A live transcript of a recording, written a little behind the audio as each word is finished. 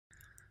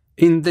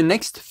In the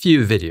next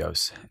few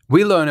videos,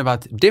 we learn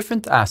about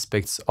different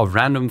aspects of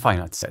random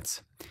finite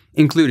sets,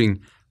 including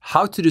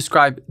how to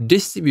describe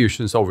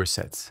distributions over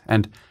sets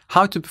and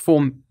how to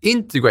perform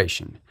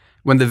integration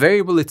when the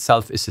variable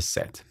itself is a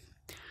set.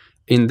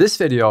 In this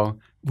video,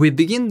 we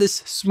begin this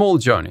small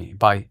journey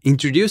by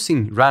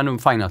introducing random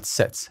finite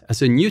sets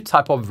as a new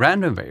type of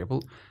random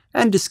variable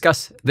and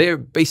discuss their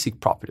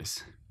basic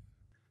properties.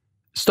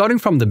 Starting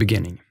from the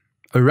beginning,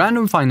 a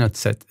random finite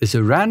set is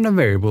a random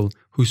variable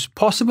whose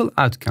possible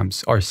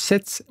outcomes are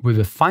sets with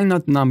a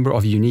finite number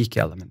of unique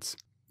elements.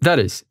 That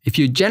is, if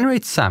you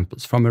generate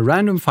samples from a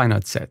random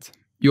finite set,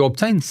 you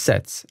obtain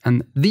sets,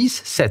 and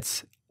these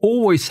sets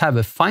always have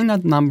a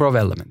finite number of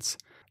elements,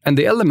 and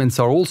the elements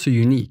are also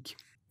unique.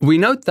 We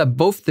note that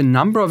both the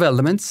number of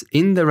elements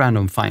in the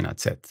random finite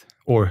set,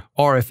 or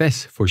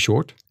RFS for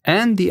short,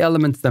 and the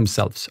elements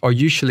themselves are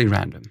usually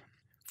random.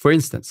 For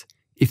instance,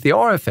 if the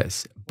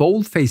RFS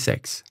boldface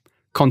x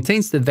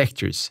contains the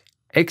vectors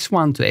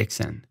x1 to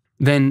xn,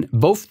 then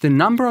both the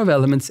number of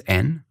elements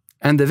n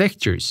and the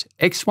vectors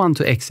x1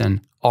 to xn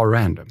are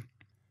random.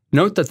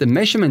 Note that the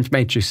measurement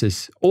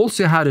matrices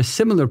also had a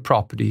similar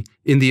property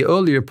in the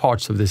earlier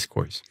parts of this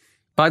course.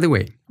 By the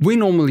way, we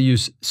normally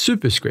use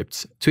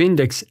superscripts to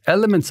index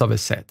elements of a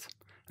set,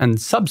 and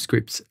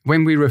subscripts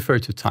when we refer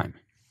to time.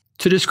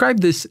 To describe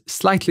this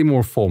slightly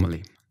more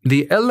formally,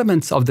 the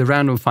elements of the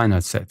random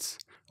finite sets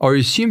are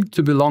assumed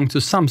to belong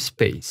to some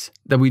space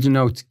that we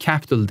denote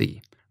capital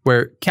D,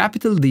 where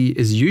capital D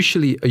is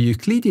usually a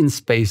Euclidean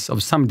space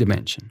of some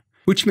dimension,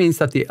 which means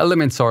that the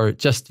elements are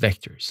just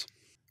vectors.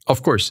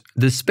 Of course,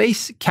 the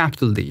space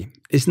capital D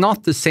is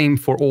not the same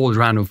for all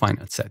random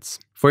finite sets.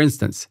 For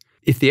instance,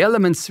 if the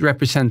elements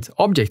represent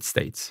object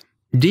states,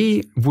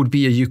 D would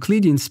be a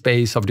Euclidean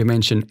space of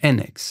dimension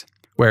nx,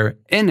 where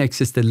nx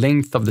is the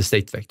length of the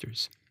state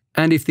vectors.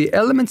 And if the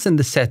elements in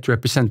the set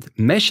represent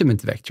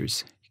measurement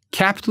vectors,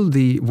 capital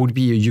D would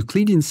be a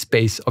Euclidean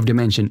space of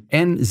dimension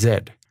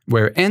nz,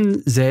 where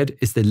nz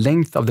is the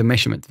length of the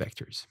measurement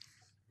vectors.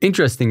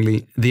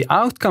 Interestingly, the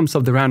outcomes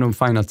of the random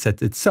finite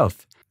set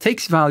itself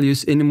takes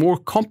values in a more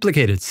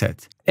complicated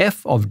set,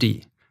 f of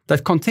d,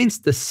 that contains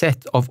the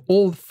set of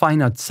all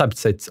finite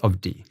subsets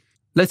of d.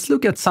 Let's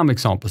look at some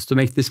examples to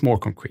make this more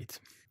concrete.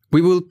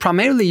 We will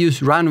primarily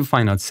use random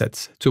finite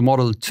sets to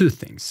model two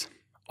things: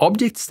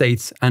 object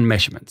states and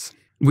measurements.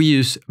 We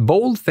use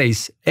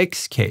boldface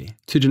xk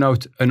to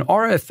denote an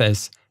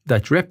RFS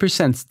that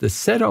represents the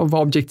set of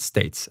object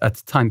states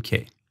at time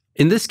k.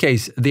 In this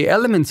case, the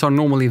elements are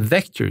normally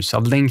vectors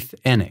of length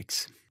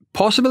nx.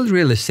 Possible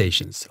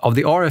realizations of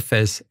the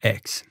RFS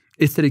x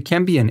is that it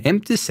can be an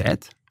empty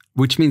set,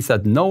 which means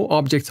that no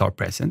objects are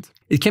present.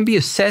 It can be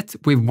a set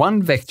with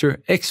one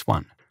vector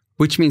x1,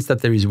 which means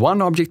that there is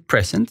one object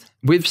present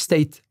with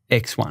state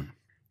x1.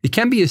 It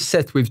can be a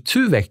set with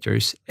two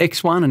vectors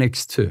x1 and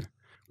x2,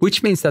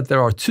 which means that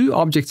there are two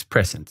objects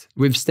present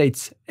with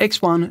states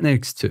x1 and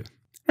x2,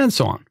 and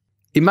so on.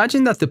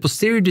 Imagine that the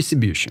posterior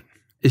distribution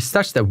is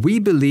such that we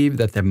believe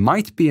that there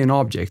might be an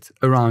object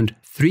around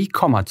 3,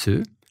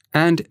 2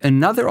 and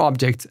another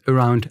object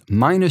around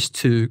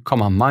 -2,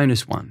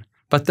 -1,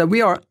 but that we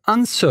are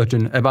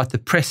uncertain about the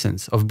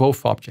presence of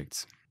both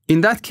objects.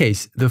 In that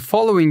case, the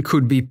following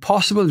could be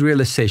possible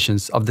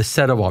realizations of the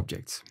set of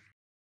objects.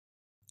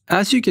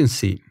 As you can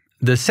see,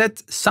 the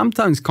set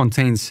sometimes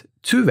contains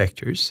two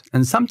vectors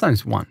and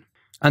sometimes one,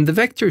 and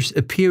the vectors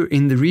appear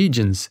in the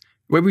regions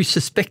where we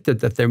suspected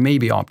that there may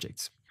be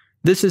objects.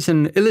 This is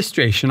an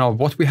illustration of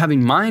what we have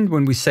in mind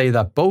when we say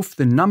that both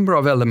the number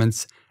of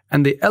elements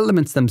and the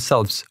elements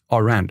themselves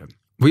are random.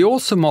 We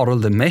also model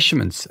the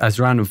measurements as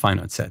random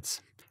finite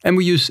sets, and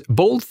we use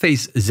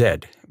boldface z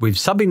with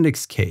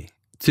subindex k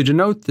to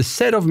denote the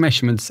set of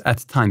measurements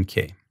at time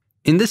k.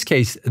 In this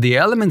case, the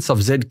elements of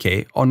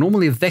zk are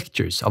normally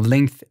vectors of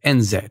length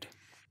nz.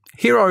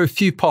 Here are a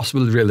few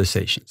possible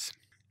realizations.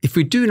 If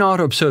we do not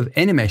observe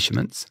any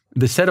measurements,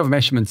 the set of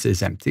measurements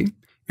is empty.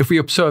 If we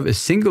observe a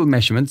single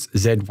measurement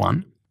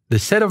z1, the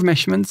set of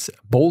measurements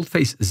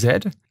boldface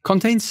z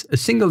contains a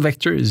single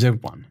vector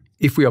z1.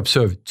 If we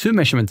observe two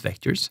measurement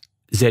vectors,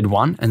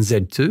 z1 and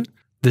z2,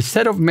 the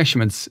set of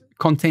measurements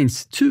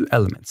contains two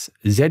elements,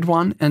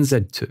 z1 and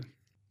z2.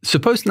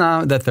 Suppose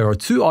now that there are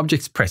two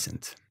objects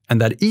present, and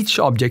that each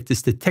object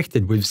is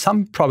detected with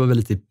some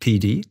probability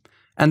PD,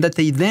 and that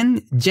they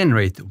then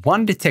generate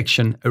one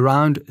detection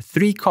around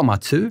 3,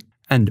 2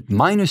 and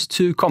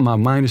 -2,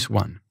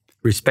 -1,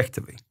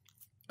 respectively.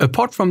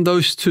 Apart from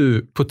those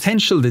two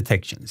potential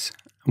detections,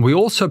 we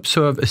also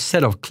observe a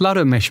set of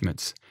clutter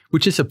measurements,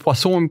 which is a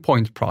Poisson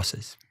point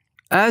process.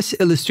 As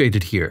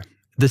illustrated here,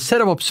 the set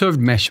of observed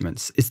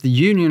measurements is the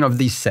union of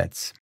these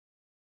sets.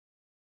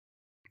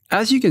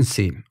 As you can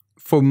see,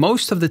 for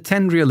most of the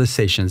 10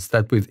 realizations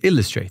that we've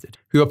illustrated,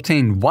 we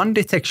obtain one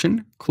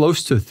detection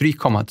close to 3,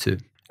 2,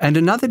 and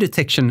another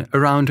detection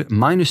around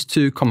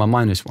 -2,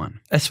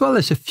 -1, as well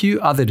as a few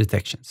other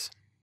detections.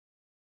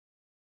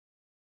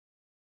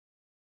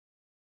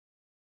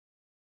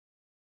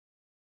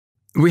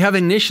 We have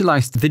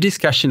initialized the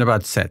discussion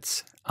about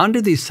sets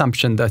under the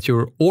assumption that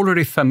you're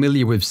already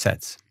familiar with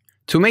sets.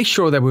 To make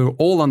sure that we're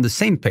all on the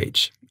same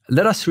page,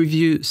 let us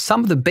review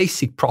some of the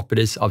basic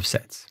properties of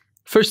sets.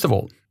 First of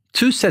all,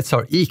 two sets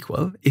are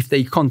equal if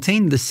they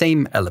contain the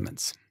same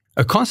elements.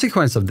 A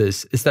consequence of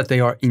this is that they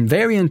are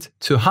invariant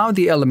to how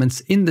the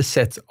elements in the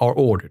set are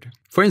ordered.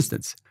 For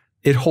instance,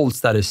 it holds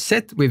that a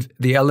set with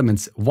the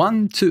elements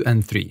 1, 2,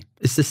 and 3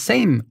 is the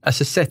same as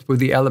a set with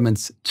the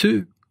elements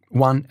 2,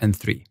 1, and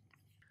 3.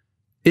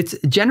 It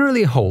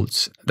generally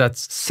holds that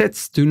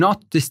sets do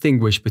not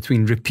distinguish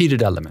between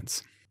repeated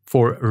elements.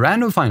 For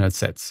random finite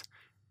sets,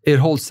 it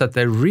holds that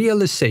their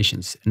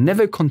realizations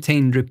never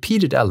contain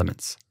repeated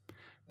elements.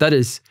 That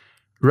is,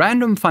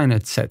 random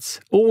finite sets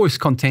always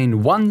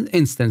contain one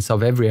instance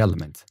of every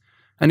element,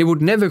 and it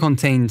would never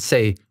contain,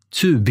 say,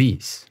 2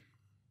 B's.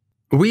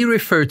 We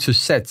refer to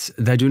sets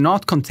that do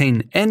not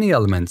contain any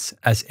elements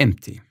as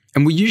empty,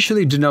 and we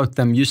usually denote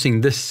them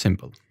using this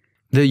symbol.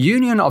 The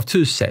union of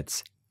two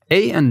sets,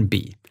 A and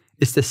B,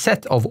 is the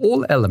set of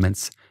all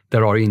elements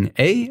that are in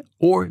A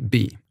or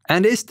B,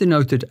 and is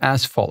denoted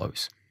as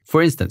follows.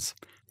 For instance,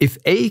 if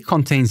A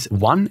contains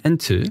 1 and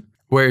 2,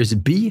 whereas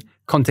B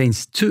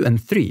contains 2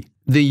 and 3,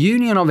 the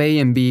union of A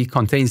and B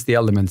contains the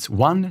elements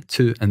 1,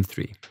 2, and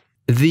 3.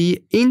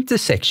 The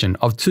intersection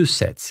of two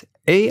sets,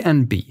 A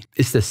and B,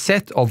 is the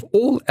set of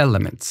all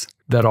elements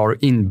that are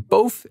in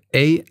both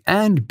A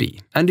and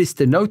B, and is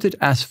denoted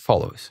as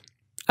follows.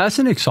 As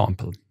an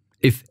example,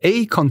 if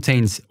A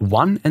contains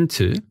 1 and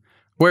 2,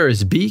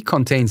 whereas B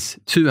contains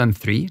 2 and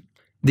 3,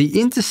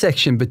 the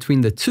intersection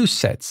between the two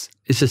sets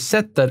is a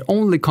set that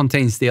only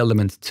contains the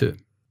element 2.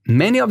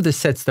 Many of the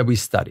sets that we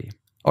study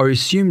are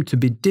assumed to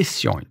be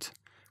disjoint,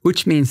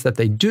 which means that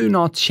they do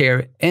not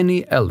share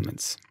any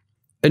elements.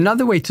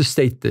 Another way to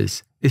state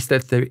this is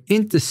that their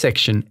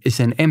intersection is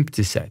an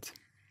empty set.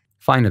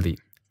 Finally,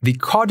 the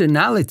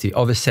cardinality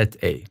of a set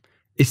A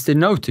is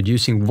denoted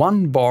using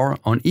one bar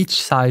on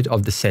each side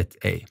of the set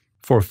A.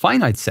 For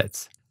finite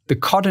sets, the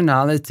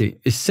cardinality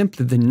is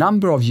simply the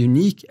number of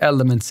unique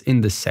elements in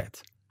the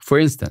set. For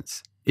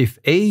instance, if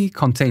A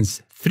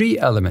contains 3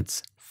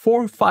 elements,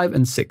 4, 5,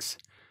 and 6,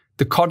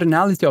 the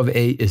cardinality of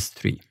A is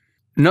 3.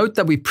 Note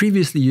that we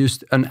previously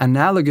used an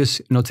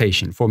analogous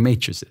notation for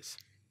matrices.